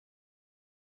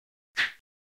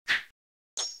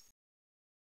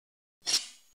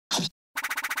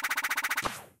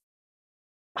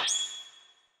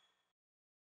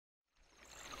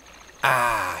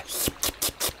Ah.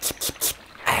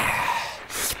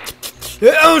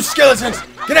 Oh, skeletons!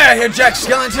 Get out of here, Jack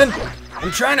Skellington!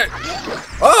 I'm trying to...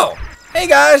 Oh! Hey,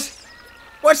 guys!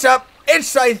 What's up? It's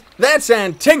Scythe, that's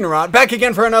Antignorot, back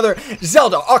again for another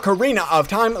Zelda Ocarina of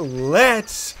Time.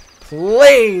 Let's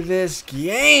play this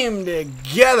game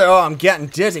together. Oh, I'm getting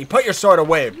dizzy. Put your sword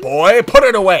away, boy. Put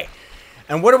it away.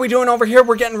 And what are we doing over here?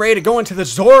 We're getting ready to go into the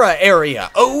Zora area.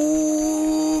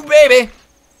 Oh, baby.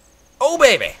 Oh,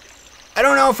 baby. I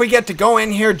don't know if we get to go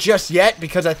in here just yet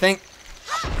because I think...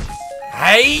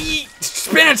 Hey!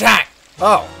 Spin attack!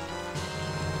 Oh.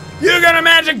 You got a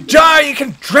magic jar, you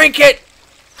can drink it!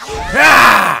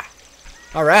 Ah!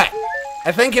 Alright.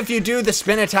 I think if you do the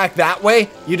spin attack that way,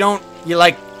 you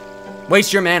like,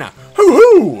 waste your mana.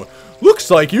 Hoo-hoo!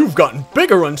 Looks like you've gotten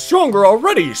bigger and stronger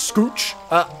already, Scooch.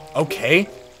 Okay.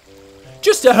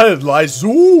 Just ahead lies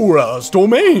Zora's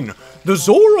domain. The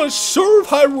Zoras serve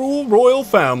Hyrule royal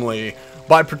family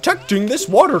by protecting this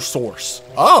water source.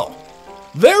 Oh.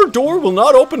 Their door will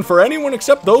not open for anyone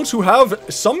except those who have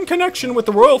some connection with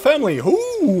the royal family.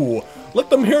 Ooh! Let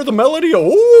them hear the melody,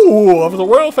 ooh, of the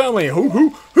royal family. Hoo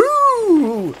hoo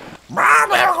hoo!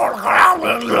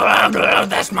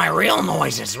 That's my real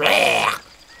noises.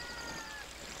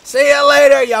 See you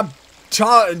later,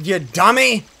 you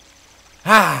dummy.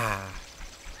 Ah.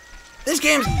 This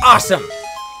game's awesome.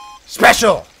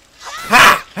 Special.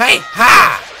 Ha! Hey!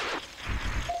 Ha!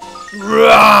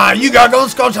 You gotta go.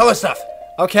 Let's go tell us stuff.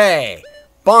 Okay.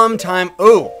 Bomb time.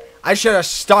 Ooh. I should have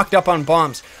stocked up on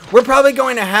bombs. We're probably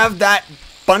going to have that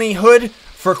bunny hood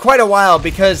for quite a while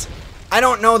because I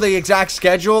don't know the exact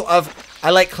schedule of... I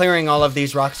like clearing all of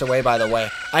these rocks away, by the way.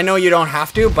 I know you don't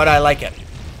have to, but I like it.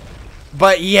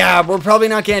 But yeah, we're probably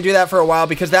not going to do that for a while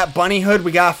because that bunny hood,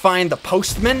 we got to find the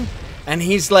postman. And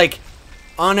he's like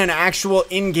on an actual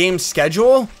in-game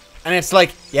schedule. And it's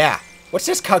like, yeah. What's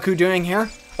this cuckoo doing here?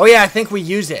 Oh yeah, I think we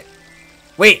use it.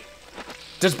 Wait.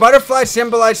 Does butterfly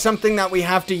symbolize something that we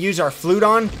have to use our flute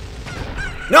on?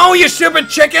 No, you stupid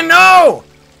chicken, no!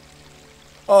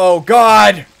 Oh,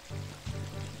 God.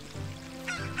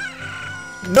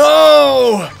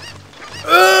 No!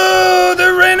 Oh,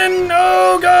 they're raining.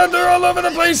 Oh, God, they're all over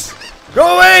the place.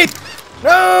 Go away.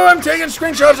 No, I'm taking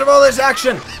screenshots of all this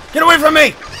action. Get away from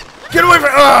me. Get away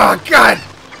from... Oh, God.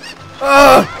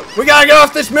 Oh, we gotta get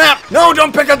off this map. No,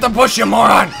 don't pick up the bush, you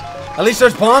moron. At least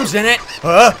there's bombs in it.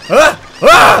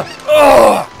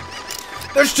 Oh!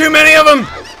 There's too many of them!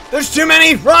 There's too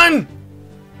many! Run!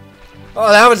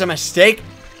 Oh, that was a mistake.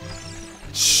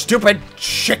 Stupid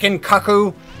chicken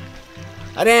cuckoo.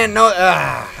 I didn't know...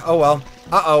 oh, well.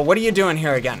 Uh-oh, what are you doing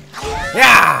here again?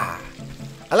 Yeah!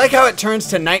 I like how it turns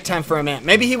to nighttime for a minute.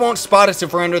 Maybe he won't spot us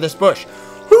if we're under this bush.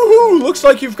 Hoo-hoo! Looks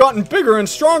like you've gotten bigger and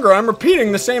stronger. I'm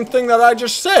repeating the same thing that I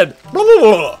just said. Blah, blah,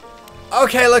 blah.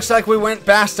 Okay, looks like we went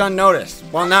past unnoticed.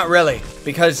 Well, not really,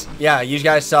 because, yeah, you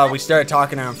guys saw we started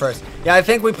talking to him first. Yeah, I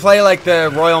think we play, like,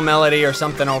 the royal melody or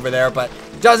something over there, but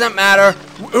doesn't matter.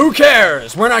 Who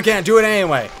cares? We're not gonna do it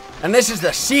anyway. And this is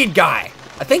the seed guy.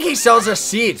 I think he sells us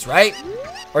seeds, right?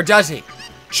 Or does he?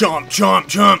 Chomp, chomp,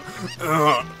 chomp.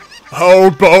 How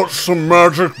about some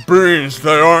magic beans?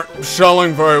 They aren't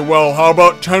selling very well. How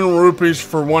about 10 rupees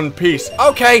for one piece?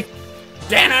 Okay.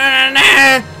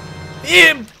 Da-na-na-na.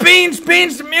 Yeah, beans,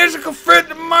 the musical fruit,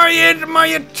 the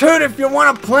Mario toot. If you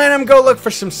want to plant them, go look for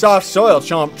some soft soil.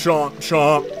 Chomp, chomp,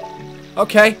 chomp.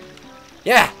 Okay.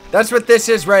 Yeah, that's what this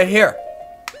is right here.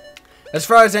 As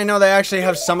far as I know, they actually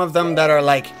have some of them that are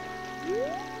like...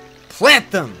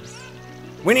 Plant them!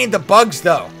 We need the bugs,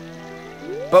 though.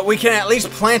 But we can at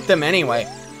least plant them anyway.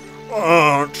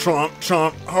 Chomp,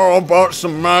 chomp. How about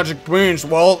some magic beans?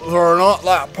 Well, they're not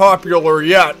that popular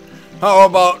yet. How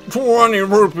about 20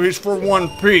 rupees for one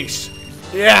piece?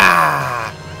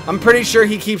 Yeah! I'm pretty sure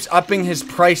he keeps upping his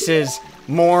prices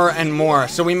more and more.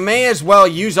 So we may as well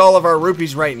use all of our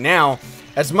rupees right now.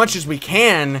 As much as we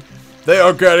can. They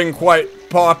are getting quite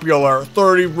popular.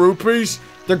 30 rupees?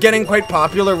 They're getting quite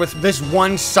popular with this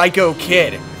one psycho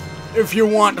kid. If you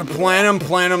want to plant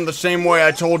them the same way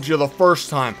I told you the first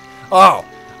time. Oh,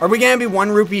 are we gonna be 1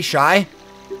 rupee shy?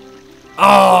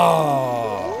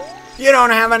 Oh, you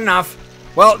don't have enough.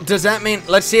 Well, does that mean,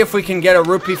 let's see if we can get a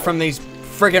rupee from these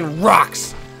friggin'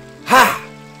 rocks. Ha!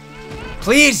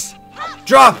 Please,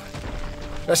 drop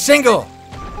a single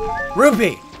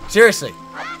rupee. Seriously.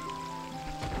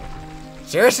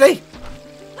 Seriously?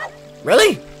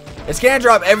 Really? It's gonna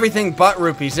drop everything but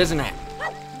rupees, isn't it?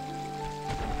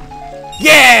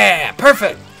 Yeah!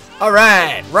 Perfect!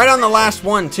 Alright, right on the last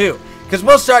one, too. Because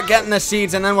we'll start getting the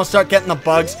seeds, and then we'll start getting the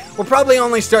bugs. We'll probably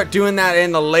only start doing that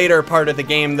in the later part of the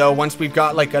game, though, once we've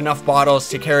got, like, enough bottles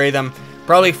to carry them.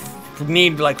 Probably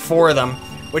need like 4 of them,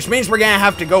 which means we're gonna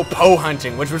have to go Poe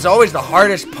hunting, which was always the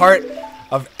hardest part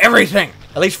of everything,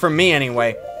 at least for me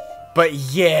anyway. But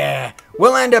yeah,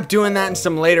 we'll end up doing that in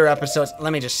some later episodes.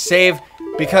 Let me just save,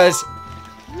 because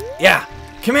yeah,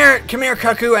 come here,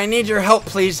 Cuckoo. I need your help,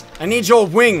 please. I need your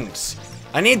wings.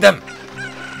 I need them.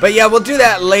 But yeah, we'll do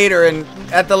that later and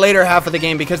at the later half of the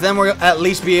game, because then we'll at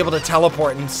least be able to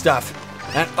teleport and stuff.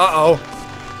 And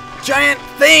giant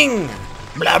thing.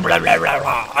 Blah blah blah blah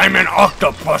blah. I'm an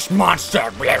octopus monster.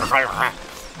 Blah, blah, blah.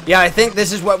 Yeah, I think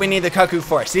this is what we need the Cuckoo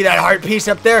for. See that heart piece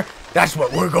up there? That's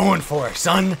what we're going for,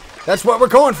 son. That's what we're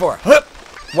going for. Hup.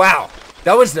 Wow,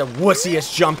 that was the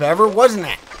wussiest jump ever, wasn't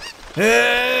it?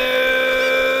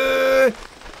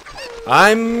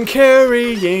 I'm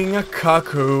carrying a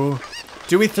Cuckoo.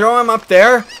 Do we throw him up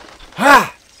there?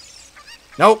 Ha!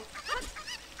 Nope.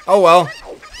 Oh well.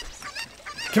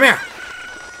 Come here.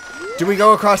 Do we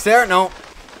go across there? No.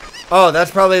 Oh,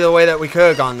 that's probably the way that we could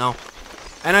have gone, though.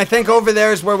 And I think over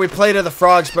there is where we play to the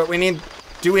frogs, but we need...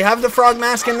 Do we have the frog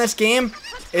mask in this game?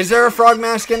 Is there a frog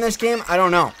mask in this game? I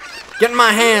don't know. Get in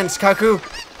my hands, Cuckoo.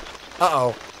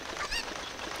 Uh-oh.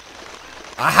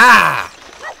 Aha!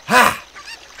 Ha!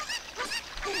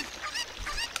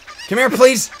 Come here,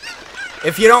 please.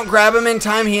 If you don't grab him in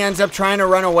time, he ends up trying to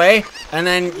run away, and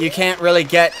then you can't really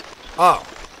get... Oh.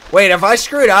 Wait, have I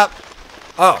screwed up?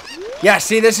 Oh. Yeah,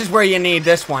 see, this is where you need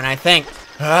this one, I think.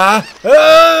 Yeah.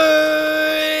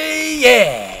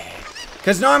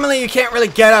 Because normally you can't really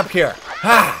get up here.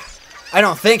 I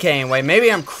don't think anyway.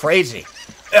 Maybe I'm crazy.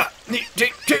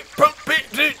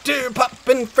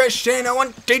 Poppin' fresh in a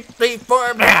 1, 2, 3,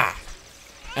 4.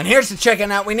 And here's the chicken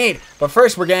that we need. But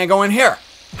first, we're going to go in here.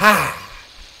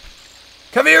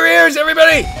 Cover your ears,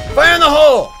 everybody! Fire in the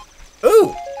hole!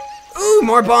 Ooh! Ooh,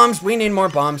 more bombs. We need more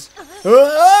bombs.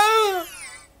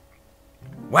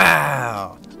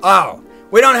 Wow. Oh,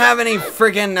 we don't have any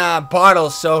friggin'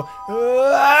 bottles, so...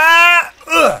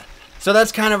 So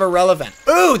that's kind of irrelevant.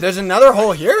 Ooh, there's another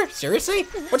hole here? Seriously?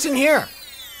 What's in here?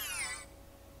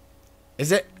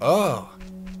 Is it... Oh.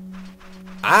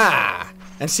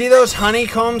 And see those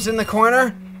honeycombs in the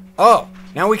corner? Oh,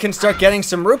 now we can start getting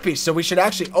some rupees, so we should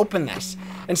actually open this.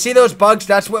 And see those bugs?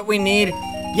 That's what we need.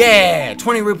 Yeah,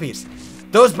 20 rupees.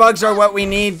 Those bugs are what we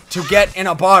need to get in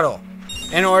a bottle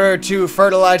in order to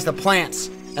fertilize the plants.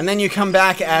 And then you come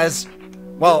back as,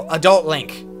 well, adult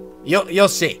Link. You'll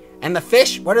see. And the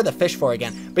fish? What are the fish for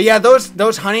again? But yeah,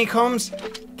 those honeycombs,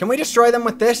 can we destroy them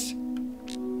with this?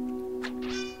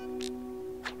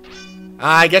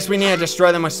 I guess we need to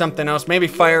destroy them with something else. Maybe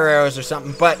fire arrows or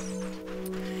something. But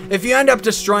if you end up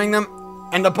destroying them,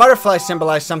 and the butterfly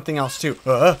symbolized something else too.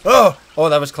 Oh,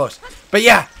 that was close. But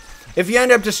yeah, if you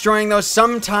end up destroying those,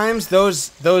 sometimes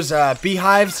those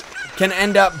beehives can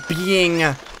end up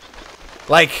being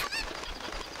like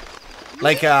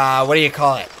what do you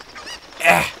call it?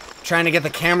 Trying to get the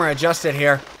camera adjusted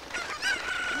here.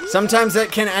 Sometimes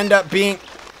it can end up being...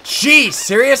 Jeez,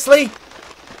 seriously?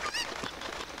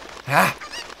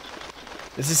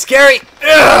 This is scary.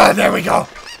 There we go.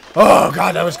 Oh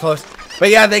god, that was close. But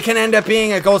yeah, they can end up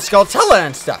being a gold skulltula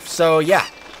and stuff. So yeah.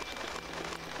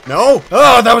 No.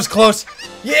 Oh, that was close.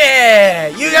 Yeah,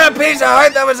 you got a piece of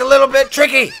heart. That was a little bit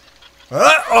tricky.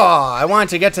 I wanted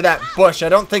to get to that bush. I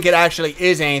don't think it actually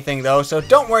is anything though, so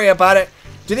don't worry about it.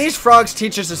 Do these frogs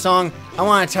teach us a song? I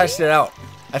want to test it out.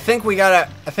 I think we got...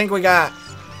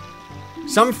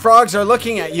 Some frogs are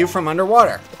looking at you from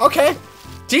underwater. Okay.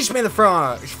 Teach me the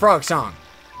frog song.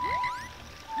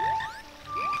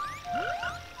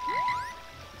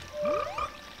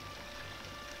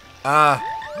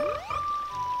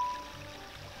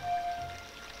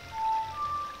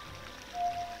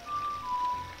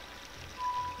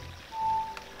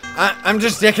 I'm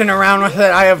just dicking around with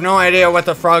it. I have no idea what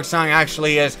the frog song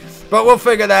actually is. But we'll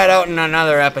figure that out in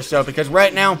another episode, because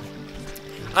right now,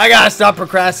 I gotta stop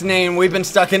procrastinating. We've been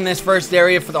stuck in this first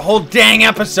area for the whole dang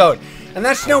episode. And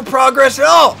that's no progress at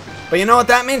all. But you know what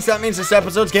that means? That means this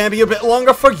episode's gonna be a bit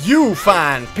longer for you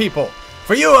fine people.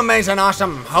 For you amazing,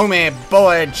 awesome, homie,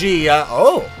 boy, G,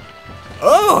 oh.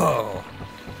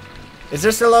 Is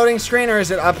this a loading screen or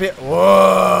is it up here?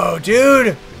 Whoa,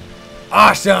 dude.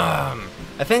 Awesome.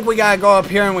 I think we gotta go up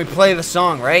here and we play the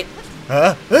song, right?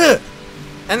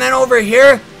 And then over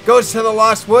here goes to the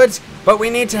Lost Woods, but we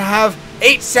need to have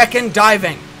 8-second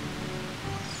diving.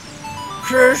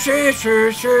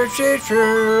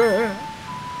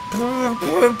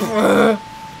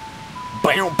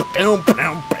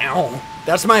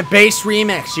 That's my bass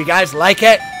remix. You guys like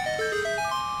it?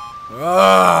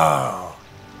 Oh.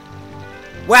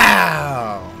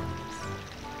 Wow.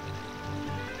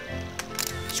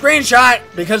 Screenshot,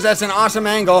 because that's an awesome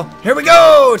angle. Here we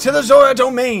go, to the Zora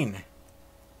domain.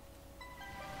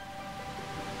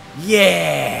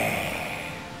 Yeah.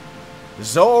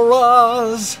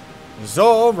 Zoras.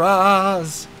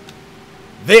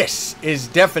 This is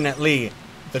definitely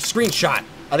the screenshot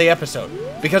of the episode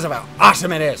because of how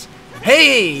awesome it is.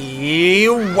 Hey,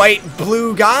 white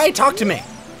blue guy, talk to me.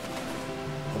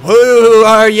 Who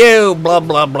are you? Blah,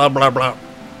 blah, blah, blah, blah.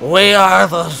 We are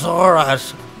the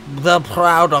Zoras, the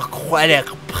proud aquatic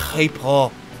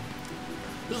people.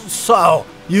 So,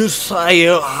 you say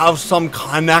you have some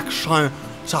connection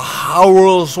to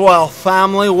Hyrule's royal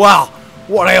family? Well,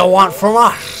 what do you want from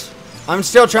us? I'm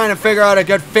still trying to figure out a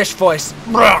good fish voice.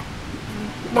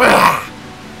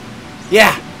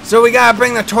 Yeah, so we gotta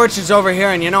bring the torches over here,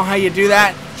 and you know how you do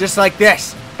that? Just like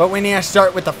this. But we need to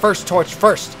start with the first torch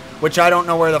first, which I don't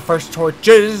know where the first torch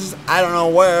is. I don't know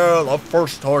where the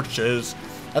first torch is.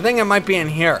 I think it might be in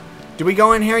here. Do we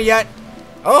go in here yet?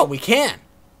 Oh, we can.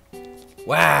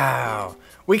 Wow.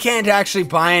 We can't actually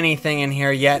buy anything in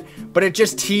here yet, but it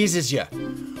just teases you.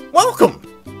 Welcome.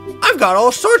 I've got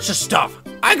all sorts of stuff.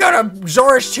 I got a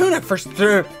Zora's tunic for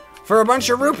a bunch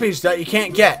of rupees that you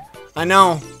can't get. I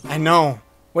know.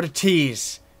 What a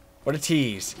tease. What a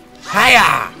tease.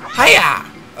 Hiya! Hiya!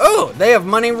 Oh, they have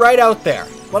money right out there.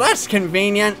 Well, that's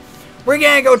convenient. We're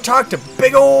gonna go talk to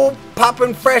big old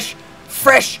poppin' fresh,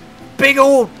 big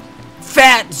old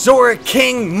fat Zora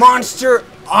King monster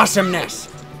awesomeness.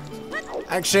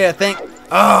 Actually, I think...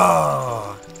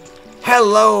 Oh.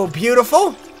 Hello,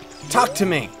 beautiful. Talk to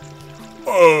me.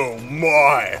 Oh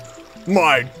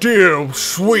my dear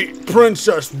sweet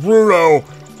Princess Gerudo,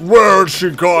 where's she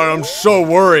gone? I'm so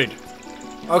worried.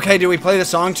 Okay, do we play the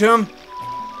song to him?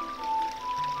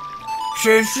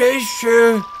 She.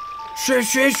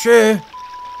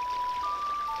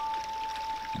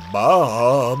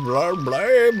 Blah, blah,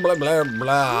 blah, blah, blah,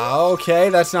 blah. Okay,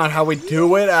 that's not how we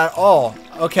do it at all.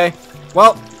 Okay,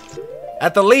 well,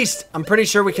 at the least, I'm pretty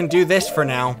sure we can do this for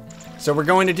now. So we're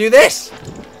going to do this.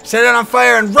 Set it on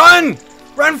fire and run!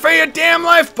 Run for your damn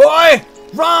life, boy!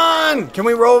 Run! Can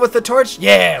we roll with the torch?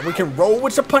 Yeah, we can roll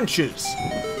with the punches.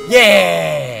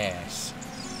 Yes!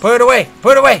 Put it away,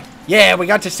 put it away. Yeah, we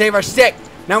got to save our stick.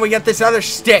 Now we get this other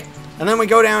stick. And then we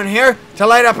go down here to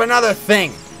light up another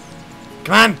thing.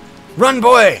 Come on, run,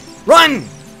 boy, run!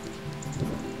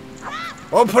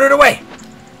 Oh, put it away.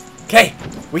 Okay,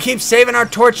 we keep saving our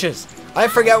torches. I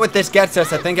forget what this gets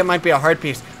us. I think it might be a heart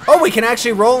piece. Oh, we can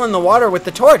actually roll in the water with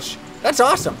the torch. That's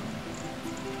awesome.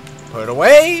 Put it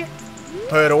away.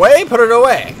 Put it away, put it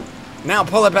away. Now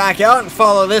pull it back out and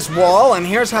follow this wall, and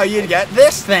here's how you get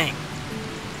this thing.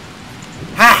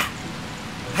 Ha!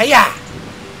 Hiya!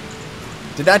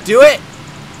 Did that do it?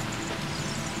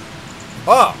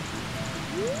 Oh.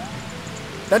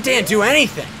 That didn't do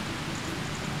anything.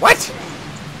 What?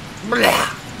 Blah.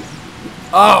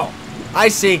 Oh, I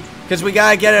see. Because we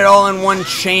gotta get it all in one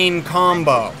chain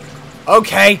combo.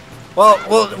 Okay. Well,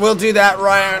 we'll do that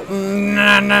right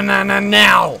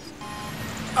now.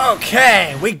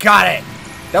 Okay, we got it.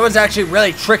 That was actually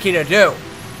really tricky to do.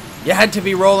 You had to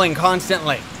be rolling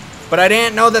constantly. But I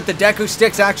didn't know that the Deku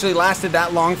sticks actually lasted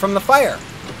that long from the fire.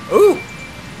 Ooh,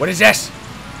 what is this?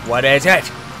 What is it?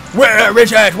 Where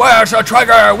is it? Where's the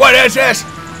trigger? What is this?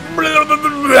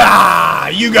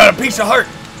 You got a piece of heart.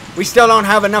 We still don't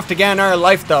have enough to gain our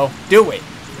life though, do we?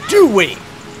 Do we?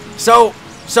 So,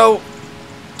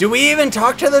 do we even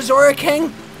talk to the Zora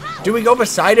King? Do we go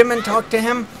beside him and talk to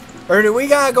him? Or do we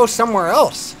gotta go somewhere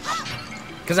else?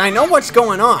 Because I know what's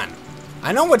going on.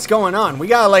 I know what's going on. We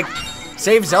gotta, like,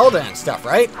 save Zelda and stuff,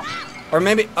 right? Or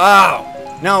maybe...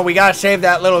 Oh, no, we gotta save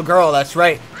that little girl. That's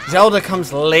right. Zelda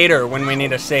comes later when we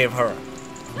need to save her.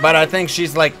 But I think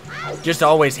she's, like, just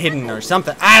always hidden or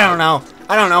something. I don't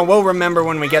know. We'll remember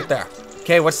when we get there.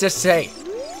 Okay, what's this say?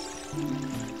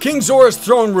 King Zora's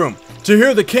throne room. To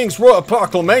hear the king's royal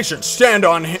proclamation, stand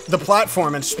on the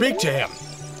platform and speak to him.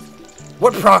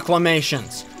 What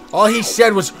proclamations? All he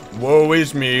said was, woe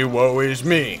is me, woe is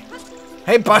me.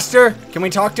 Hey, Buster, can we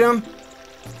talk to him?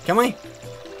 Can we?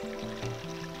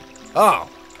 Oh.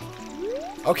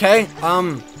 Okay,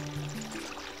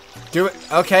 do it.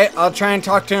 Okay, I'll try and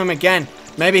talk to him again.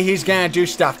 Maybe he's gonna do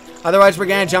stuff. Otherwise, we're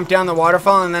gonna jump down the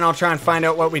waterfall and then I'll try and find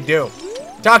out what we do.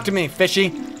 Talk to me,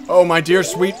 fishy. Oh, my dear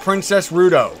sweet Princess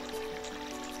Gerudo.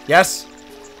 Yes?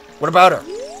 What about her?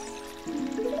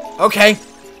 Okay.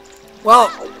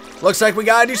 Well, looks like we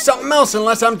gotta do something else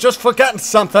unless I'm just forgetting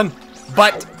something.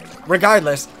 But,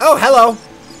 regardless. Oh, hello.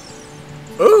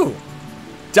 Ooh.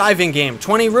 Diving game,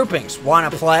 20 rupees.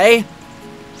 Wanna play?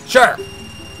 Sure.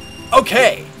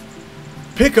 Okay.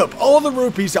 Pick up all the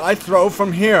rupees I throw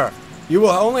from here. You will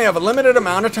only have a limited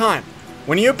amount of time.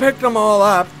 When you pick them all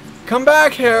up, come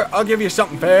back here. I'll give you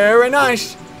something very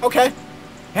nice. Okay.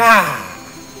 Yeah.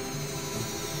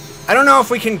 I don't know if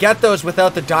we can get those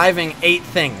without the diving 8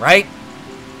 thing, right?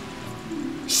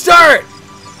 Start!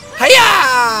 Hiya!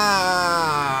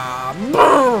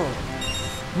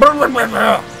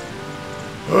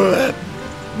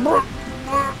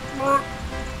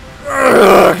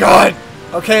 Oh, God.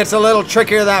 Okay, it's a little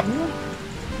trickier that...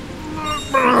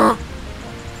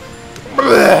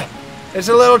 It's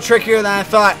a little trickier than I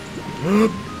thought.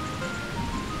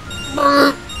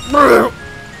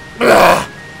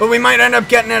 But we might end up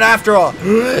getting it after all.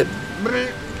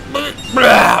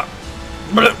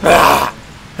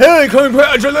 Hey,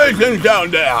 congratulations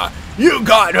down there. You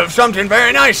got something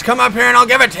very nice. Come up here and I'll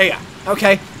give it to you.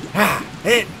 Okay.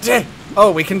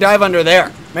 Oh, we can dive under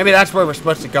there. Maybe that's where we're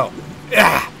supposed to go.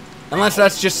 Unless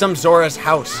that's just some Zora's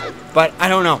house. But I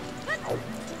don't know.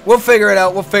 We'll figure it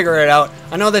out. We'll figure it out.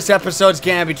 I know this episode's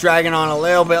gonna be dragging on a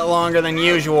little bit longer than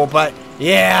usual, but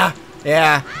yeah.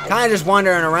 Kind of just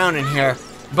wandering around in here.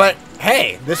 But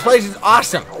hey, this place is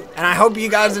awesome. And I hope you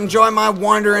guys enjoy my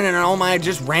wandering and all my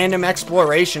just random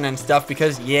exploration and stuff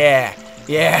because yeah.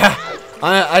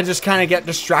 I just kind of get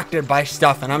distracted by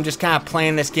stuff and I'm just kind of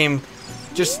playing this game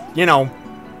just, you know,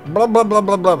 blah, blah, blah,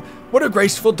 blah, blah. What a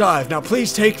graceful dive. Now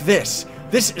please take this.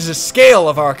 This is a scale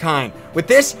of our kind. With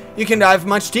this, you can dive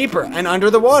much deeper and under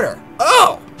the water.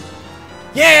 Oh!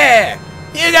 Yeah!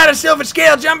 You got a silver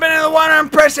scale. Jump into the water and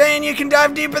press A and you can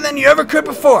dive deeper than you ever could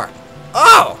before.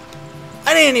 Oh!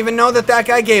 I didn't even know that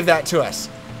guy gave that to us.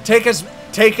 Take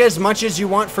as much as you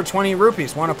want for 20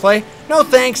 rupees. Want to play? No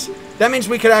thanks. That means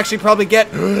we could actually probably get...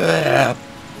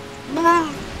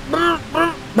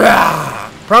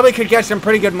 Probably could get some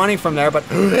pretty good money from there, but...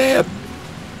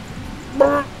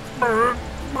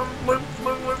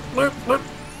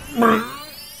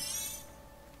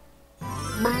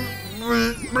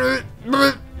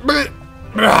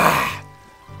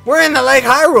 We're in the Lake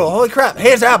Hyrule. Holy crap.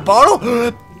 Hey, is that a bottle?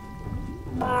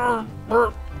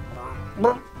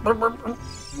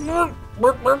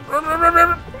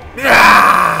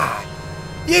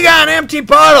 You got an empty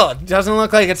bottle. It doesn't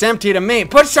look like it's empty to me.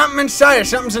 Put something inside it.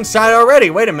 Something's inside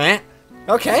already. Wait a minute.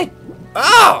 Okay.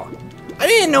 Oh, I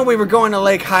didn't know we were going to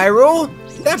Lake Hyrule.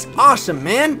 That's awesome,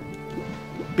 man.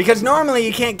 Because normally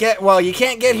you can't get, well, you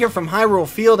can't get here from Hyrule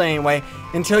Field anyway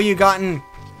until you gotten...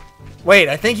 Wait,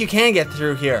 I think you can get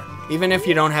through here, even if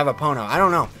you don't have a Pono. I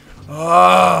don't know.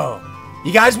 Oh,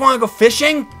 you guys want to go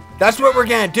fishing? That's what we're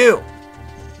going to do.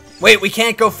 Wait, we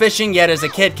can't go fishing yet as a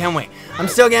kid, can we? I'm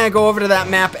still going to go over to that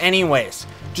map anyways,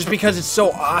 just because it's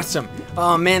so awesome.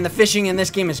 Oh man, the fishing in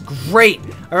this game is great.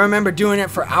 I remember doing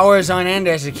it for hours on end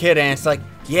as a kid, and it's like,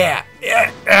 yeah.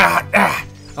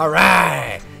 All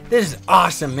right. This is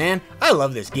awesome, man. I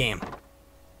love this game.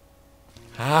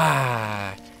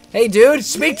 Hey, dude,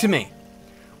 speak to me.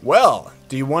 Well,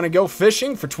 do you want to go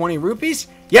fishing for 20 rupees?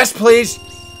 Yes, please.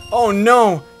 Oh,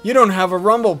 no, you don't have a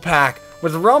rumble pack.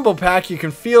 With a rumble pack, you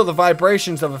can feel the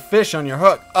vibrations of a fish on your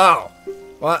hook. Oh,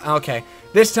 well, okay.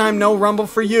 This time, no rumble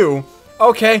for you.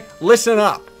 Okay, listen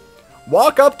up.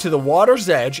 Walk up to the water's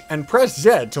edge and press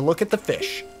Z to look at the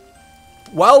fish.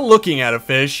 While looking at a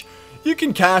fish, you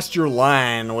can cast your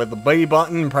line with the B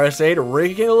button and press A to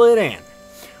wriggle it in.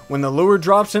 When the lure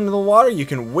drops into the water, you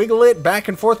can wiggle it back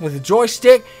and forth with a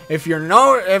joystick. If you're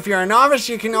a novice,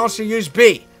 you can also use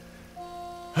B.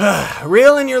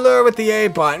 Reel in your lure with the A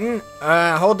button.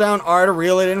 Hold down R to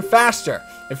reel it in faster.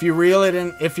 If you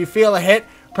feel a hit,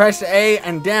 press A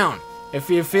and down. If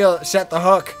you set the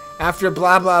hook after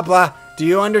blah blah blah. Do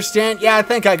you understand? Yeah, I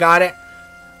think I got it.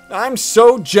 I'm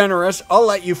so generous, I'll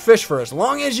let you fish for as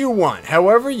long as you want.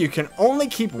 However, you can only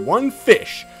keep one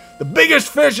fish. The biggest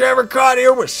fish I ever caught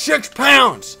here was 6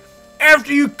 pounds.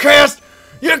 After you cast,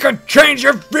 you can change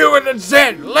your view with the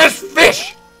Z. Less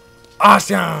fish.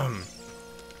 Awesome.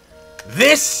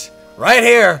 This right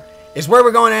here is where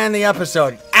we're going to end the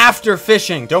episode. After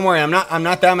fishing. Don't worry, I'm not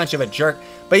that much of a jerk.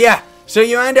 But yeah, so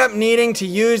you end up needing to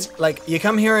use, like, you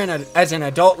come here as an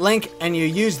adult Link and you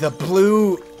use the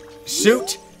blue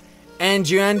suit. And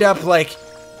you end up, like,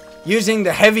 using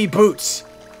the heavy boots.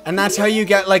 And that's how you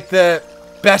get, like, the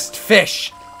best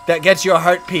fish that gets you a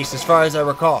heart piece, as far as I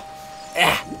recall.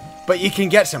 But you can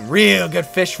get some real good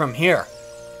fish from here,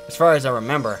 as far as I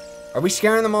remember. Are we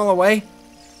scaring them all away?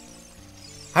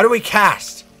 How do we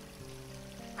cast?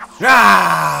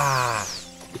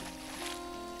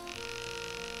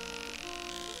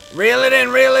 Reel it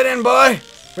in, boy.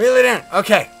 Reel it in.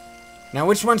 Okay. Now,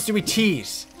 which ones do we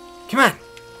tease? Come on.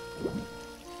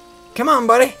 Come on,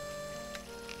 buddy.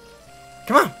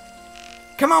 Come on.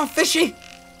 Come on, fishy.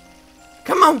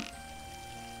 Come on.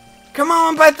 Come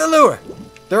on, bite the lure.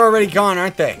 They're already gone,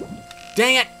 aren't they?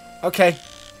 Dang it. Okay.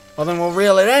 Well, then we'll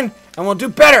reel it in, and we'll do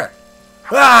better.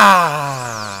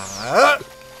 Ah!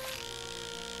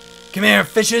 Come here,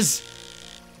 fishes.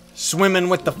 Swimming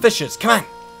with the fishes. Come on.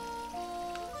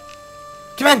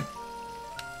 Come on.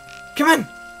 Come on.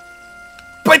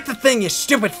 Bite the thing, you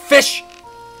stupid fish.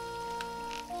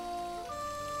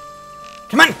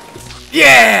 Come on.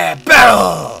 Yeah,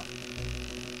 battle.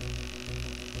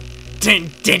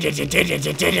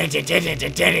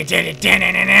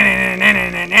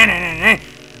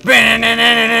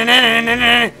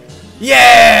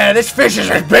 Yeah, this fish is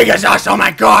as big as us. Oh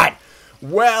my god.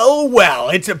 Well, well,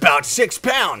 it's about 6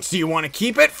 pounds. Do you want to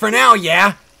keep it? For now,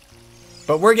 yeah.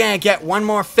 But we're gonna get one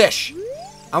more fish.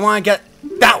 I want to get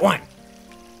that one.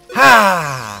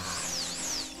 Ha!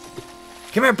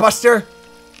 Come here, Buster.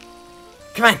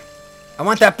 Come on. I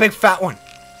want that big fat one.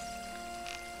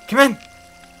 Come on.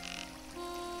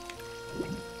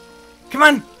 Come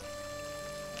on.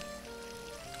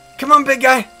 Come on, big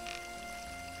guy.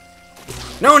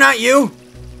 No, not you.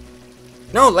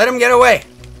 No, let him get away.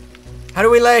 How do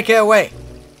we let it get away?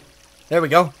 There we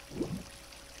go.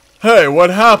 Hey, what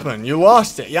happened? You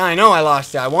lost it. Yeah, I know I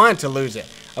lost it. I wanted to lose it.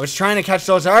 I was trying to catch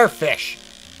those other fish.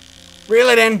 Reel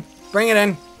it in. Bring it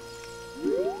in.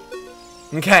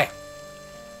 Okay.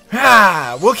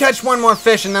 Ah, we'll catch one more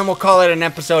fish and then we'll call it an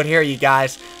episode here, you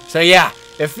guys. So yeah,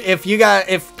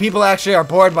 if people actually are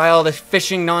bored by all this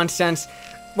fishing nonsense,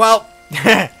 well,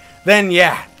 then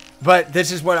yeah. But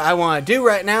this is what I want to do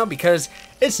right now because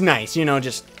it's nice, you know,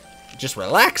 just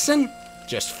relaxing,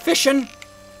 just fishing.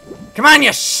 Come on,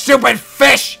 you stupid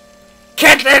fish!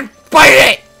 Catch it!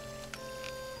 Bite it!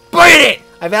 Bite it!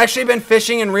 I've actually been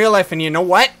fishing in real life, and you know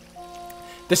what?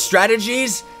 The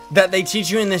strategies that they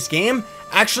teach you in this game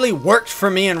actually worked for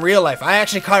me in real life. I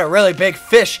actually caught a really big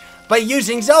fish by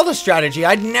using Zelda strategy.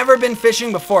 I'd never been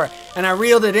fishing before, and I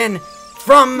reeled it in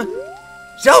from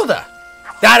Zelda.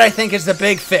 That, I think, is the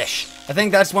big fish. I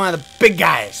think that's one of the big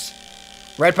guys.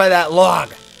 Right by that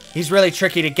log. He's really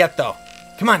tricky to get, though.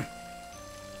 Come on.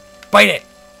 Bite it.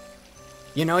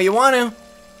 You know you want to.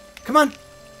 Come on.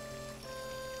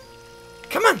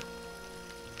 Come on.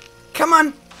 Come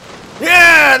on.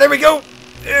 Yeah, there we go.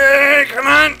 Come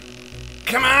on.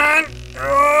 Come on.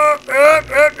 Oh.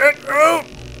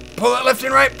 Pull it left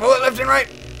and right. Pull it left and right.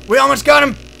 We almost got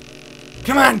him.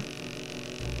 Come on.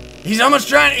 He's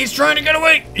trying to get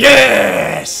away.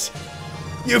 Yes.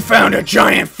 You found a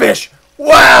giant fish.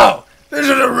 Wow. This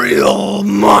is a real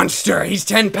monster. He's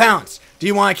 10 pounds. Do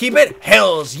you want to keep it?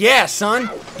 Hells yeah, son.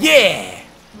 Yeah.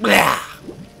 Blah.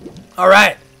 All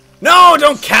right. No,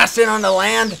 don't cast it on the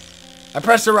land. I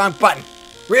pressed the wrong button.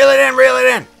 Reel it in, reel it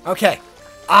in. Okay.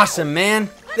 Awesome, man.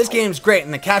 This game's great,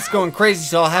 and the cat's going crazy,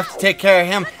 so I'll have to take care of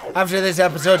him after this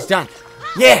episode's done.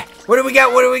 Yeah. What do we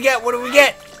got? What do we get? What do we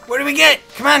get? What do we get?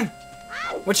 Come on.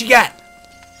 What you got?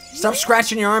 Stop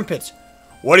scratching your armpits.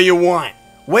 What do you want?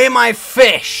 Weigh my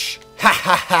fish. Ha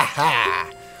ha ha ha.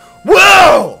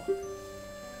 Whoa!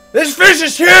 This fish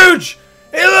is huge!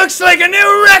 It looks like a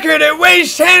new record! It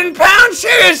weighs 10 pounds?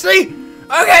 Seriously?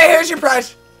 Okay, here's your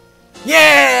prize.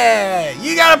 Yeah!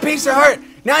 You got a piece of heart.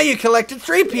 Now you collected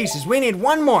 3 pieces. We need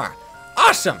 1 more.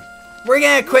 Awesome. We're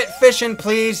gonna quit fishing,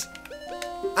 please.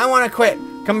 I wanna quit.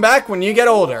 Come back when you get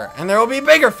older, and there will be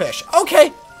bigger fish.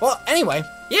 Okay. Well, anyway,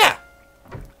 yeah.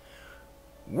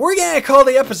 We're gonna call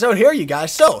the episode here, you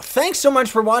guys. So, thanks so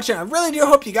much for watching. I really do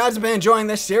hope you guys have been enjoying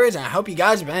this series, and I hope you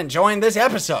guys have been enjoying this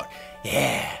episode.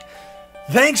 Yeah.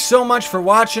 Thanks so much for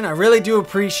watching. I really do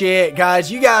appreciate it, guys.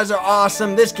 You guys are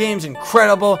awesome. This game's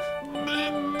incredible.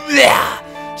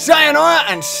 Yeah. Sayonara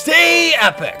and stay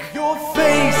epic. Your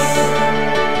face